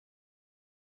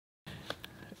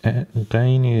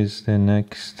Ghain is the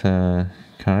next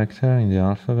character in the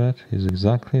alphabet. Is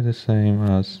exactly the same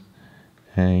as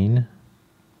ain.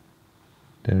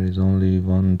 There is only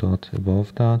one dot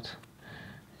above that.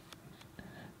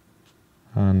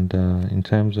 And in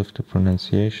terms of the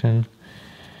pronunciation,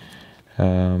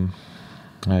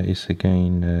 it's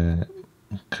again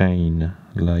ghain,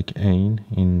 like ain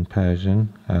in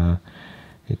Persian.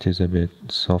 It is a bit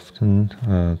softened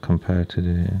compared to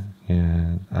the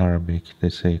Arabic. They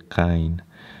say ghain.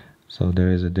 So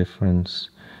there is a difference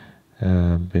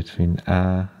between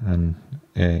a and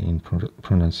in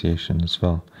pronunciation as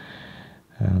well.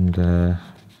 And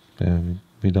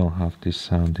we don't have this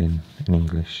sound in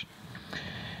English.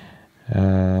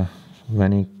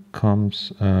 When it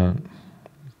comes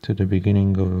to the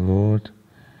beginning of a word,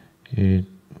 it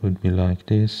would be like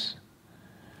this.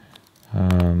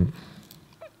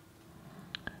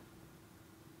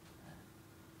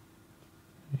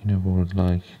 In a word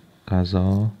like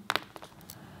ghazā,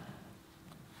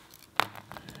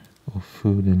 or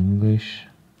food in English.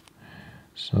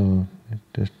 So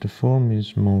the form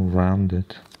is more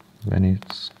rounded when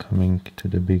it's coming to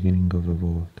the beginning of a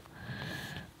word.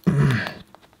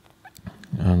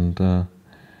 And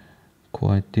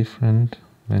quite different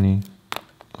when it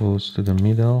goes to the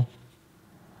middle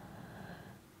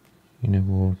in a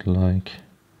word like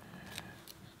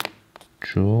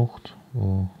joghd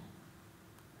or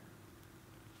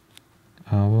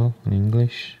owl in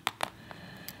English.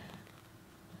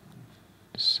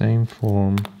 The same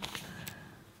form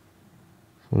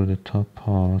for the top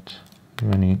part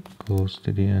when it goes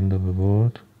to the end of a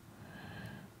word,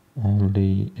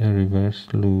 only a reverse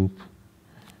loop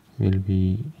will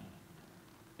be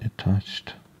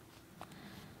attached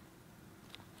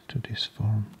to this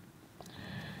form.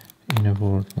 In a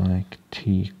word like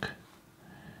tigh,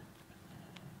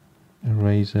 a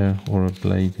razor or a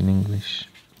blade in English.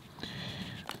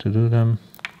 To do them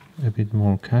a bit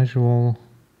more casual,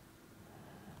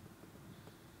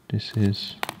 this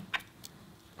is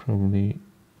probably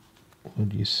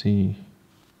what you see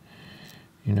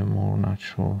in a more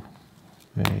natural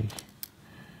way.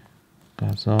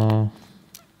 Ghazā,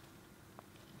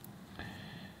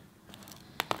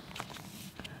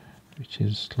 which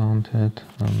is slanted,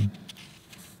 and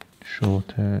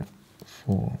shorter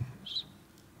forms.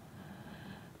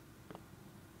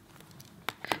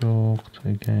 Joghd,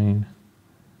 again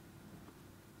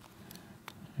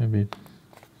a bit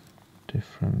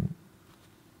different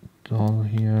doll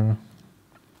here.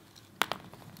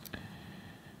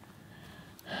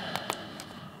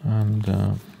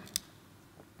 And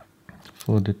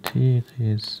for the teeth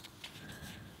is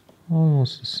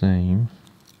almost the same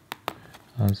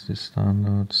as the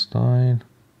standard style.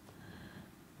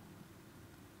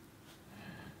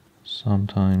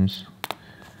 Sometimes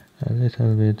a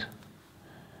little bit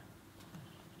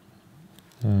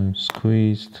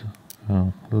squeezed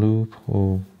loop,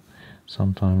 or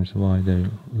sometimes wider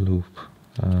loop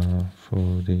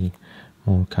for the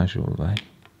more casual way.